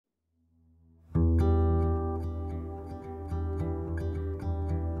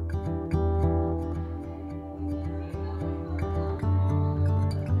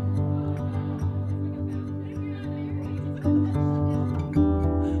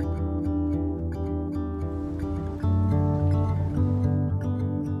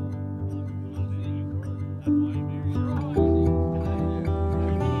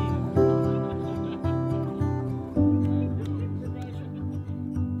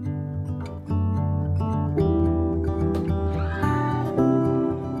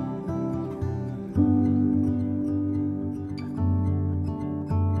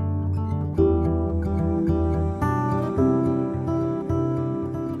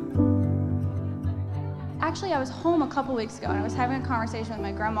actually, I was home a couple weeks ago and I was having a conversation with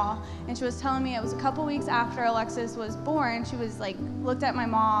my grandma, and she was telling me it was a couple weeks after Alexis was born. She was like, looked at my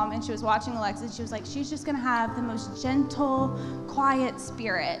mom and she was watching Alexis. She was like, she's just gonna have the most gentle, quiet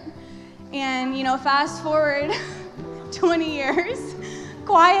spirit. And you know, fast forward 20 years,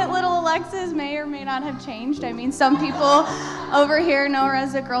 quiet little Alexis may or may not have changed. I mean, some people over here know her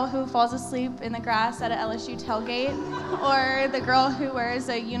as the girl who falls asleep in the grass at a LSU tailgate, or the girl who wears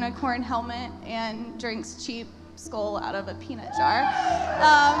a unicorn helmet and drinks cheap Skull out of a peanut jar.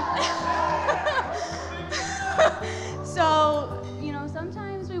 So, you know,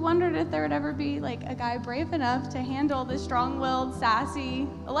 sometimes we wondered if there would ever be like a guy brave enough to handle the strong-willed, sassy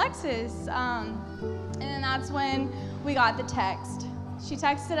Alexis. And that's when we got the text. She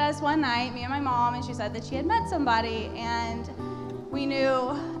texted us one night, me and my mom, and she said that she had met somebody, and we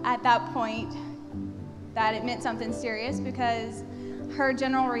knew at that point that it meant something serious, because her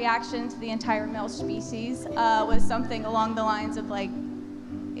general reaction to the entire male species was something along the lines of like,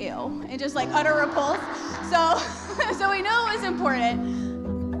 ew, and just like utter repulse. So we knew it was important.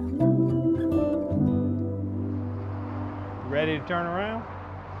 Ready to turn around?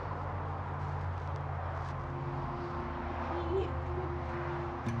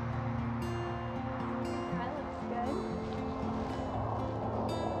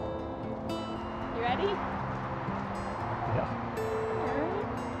 Ready? Yeah. All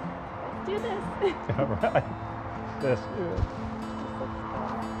right. Let's do this. All right. That's good.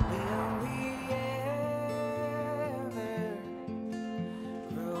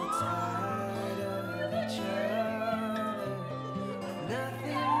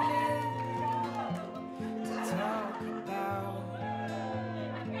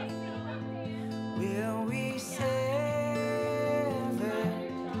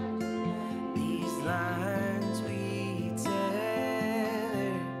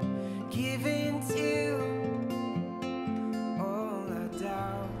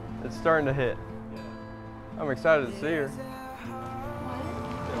 It's starting to hit. I'm excited to see her.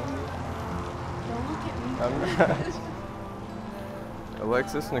 Don't look at me. I'm not.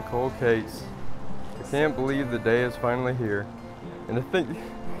 Alexis Nicole Cates. I can't believe the day is finally here. And to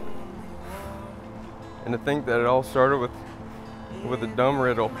think that it all started with a dumb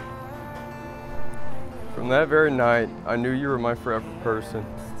riddle. From that very night, I knew you were my forever person.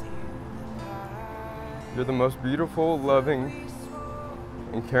 You're the most beautiful, loving,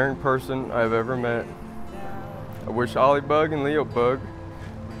 and caring person I've ever met. I wish Ollie Bug and Leo Bug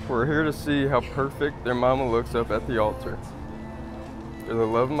were here to see how perfect their mama looks up at the altar. You're the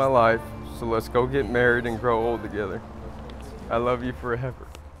love of my life, so let's go get married and grow old together. I love you forever.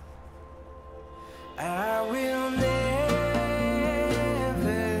 I will never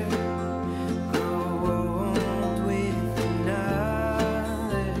grow old with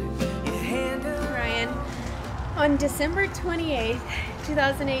another. Ryan, on December 28th,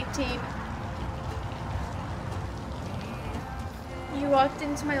 2018, you walked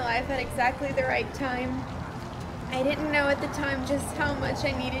into my life at exactly the right time. I didn't know at the time just how much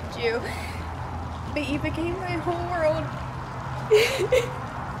I needed you, but you became my whole world.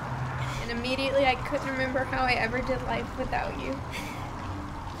 And immediately I couldn't remember how I ever did life without you.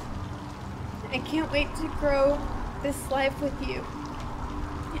 I can't wait to grow this life with you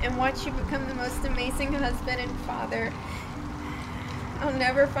and watch you become the most amazing husband and father. I'll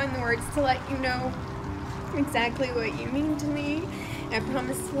never find the words to let you know exactly what you mean to me. I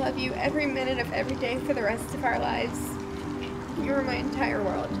promise to love you every minute of every day for the rest of our lives. You're my entire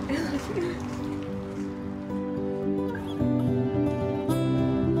world. I love you.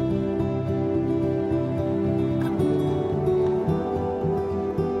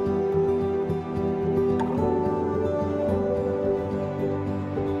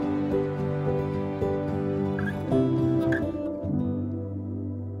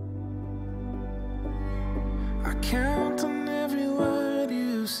 I count on every word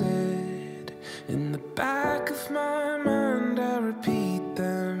you said. In the back of my mind I repeat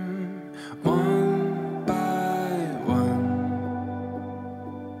them one by one.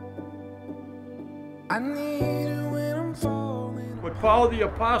 I need you when I'm falling. What Paul the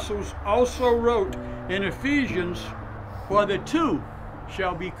Apostle also wrote in Ephesians, for the two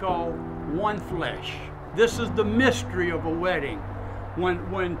shall be called one flesh. This is the mystery of a wedding.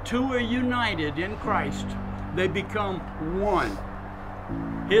 When two are united in Christ, they become one.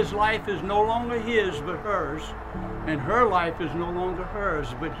 His life is no longer his but hers, and her life is no longer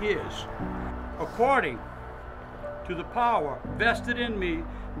hers but his. According to the power vested in me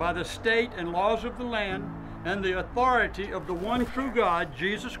by the state and laws of the land and the authority of the one true God,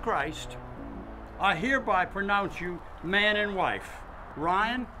 Jesus Christ, I hereby pronounce you man and wife.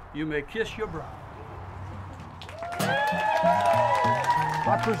 Ryan, you may kiss your bride.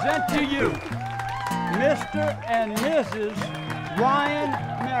 I present to you Mr. and Mrs. Ryan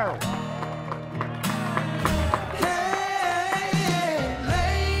Merrill.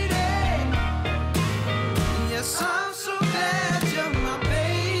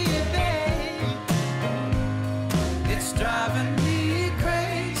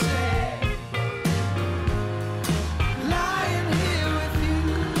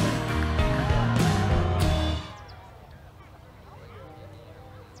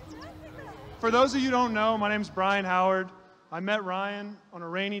 For those of you who don't know, my name's Brian Howard. I met Ryan on a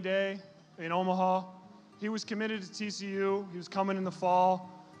rainy day in Omaha. He was committed to TCU. He was coming in the fall.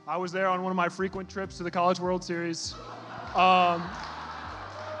 I was there on one of my frequent trips to the College World Series. So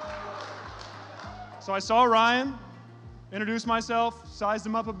I saw Ryan, introduced myself, sized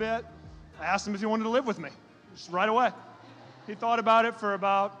him up a bit. I asked him if he wanted to live with me, just right away. He thought about it for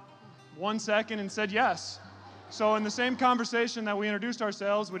about 1 second and said yes. So in the same conversation that we introduced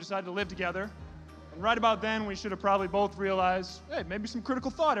ourselves, we decided to live together. And right about then, we should have probably both realized, hey, maybe some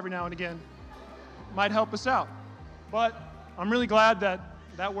critical thought every now and again might help us out. But I'm really glad that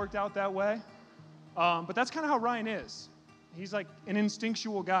that worked out that way. But that's kind of how Ryan is. He's like an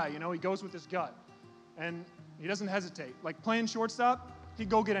instinctual guy, you know, he goes with his gut. And he doesn't hesitate. Like playing shortstop, he'd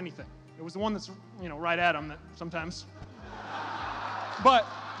go get anything. It was the one that's, you know, right at him that sometimes. But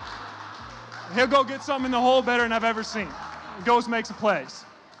he'll go get something in the hole better than I've ever seen. He goes, makes a plays.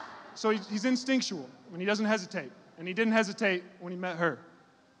 So he's instinctual, and he doesn't hesitate. And he didn't hesitate when he met her.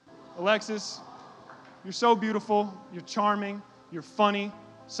 Alexis, you're so beautiful, you're charming, you're funny.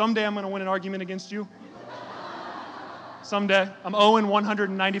 Someday I'm gonna win an argument against you. Someday. I'm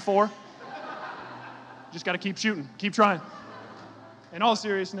 0-194. Just gotta keep shooting, keep trying. In all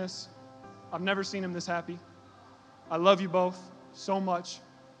seriousness, I've never seen him this happy. I love you both so much.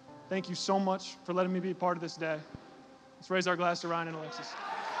 Thank you so much for letting me be a part of this day. Let's raise our glass to Ryan and Alexis.